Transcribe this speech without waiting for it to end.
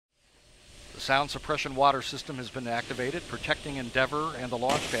sound suppression water system has been activated, protecting Endeavour and the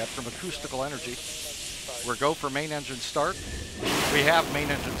launch pad from acoustical energy. We're go for main engine start. We have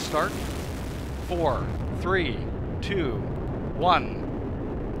main engine start. 4, 3, 2,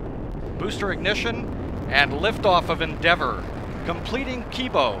 1. Booster ignition and liftoff of Endeavour, completing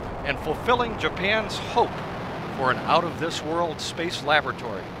Kibo and fulfilling Japan's hope for an out-of-this-world space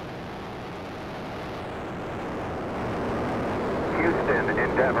laboratory. Houston,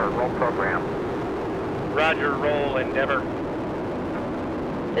 Endeavour, roll program. Roger, roll, Endeavour.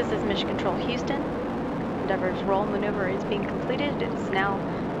 This is Mission Control Houston. Endeavour's roll maneuver is being completed. It is now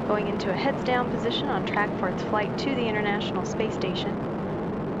going into a heads-down position on track for its flight to the International Space Station.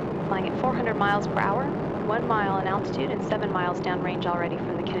 Flying at 400 miles per hour, 1 mile in altitude and 7 miles downrange already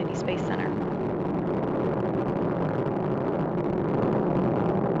from the Kennedy Space Center.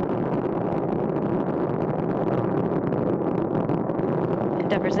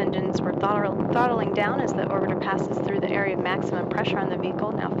 Endeavour's engines were throttling down as the orbiter passes through the area of maximum pressure on the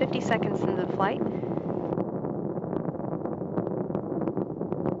vehicle, now 50 seconds into the flight.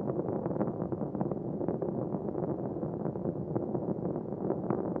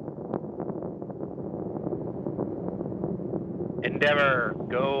 Endeavour,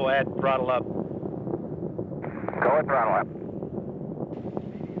 go at throttle up. Go at throttle up.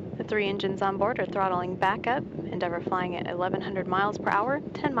 The 3 engines on board are throttling back up. Endeavour flying at 1,100 miles per hour,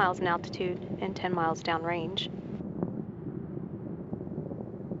 10 miles in altitude, and 10 miles downrange.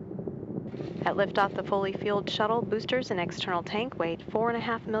 At liftoff, the fully fueled shuttle boosters and external tank weighed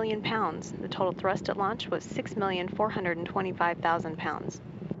 4.5 million pounds. The total thrust at launch was 6,425,000 pounds.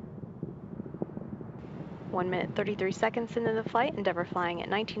 1 minute 33 seconds into the flight, Endeavour flying at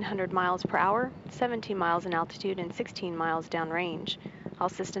 1,900 miles per hour, 17 miles in altitude, and 16 miles downrange. All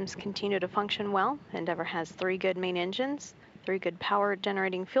systems continue to function well. Endeavour has 3 good main engines, 3 good power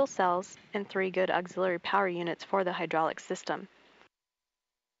generating fuel cells, and 3 good auxiliary power units for the hydraulic system.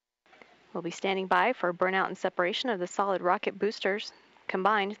 We'll be standing by for burnout and separation of the solid rocket boosters.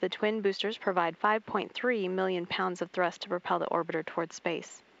 Combined, the twin boosters provide 5.3 million pounds of thrust to propel the orbiter towards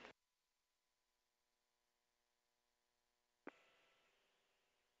space.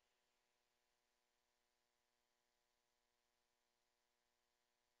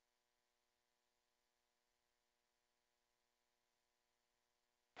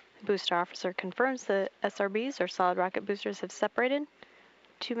 The booster officer confirms the SRBs, or solid rocket boosters, have separated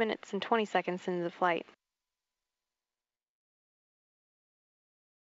 2 minutes and 20 seconds into the flight.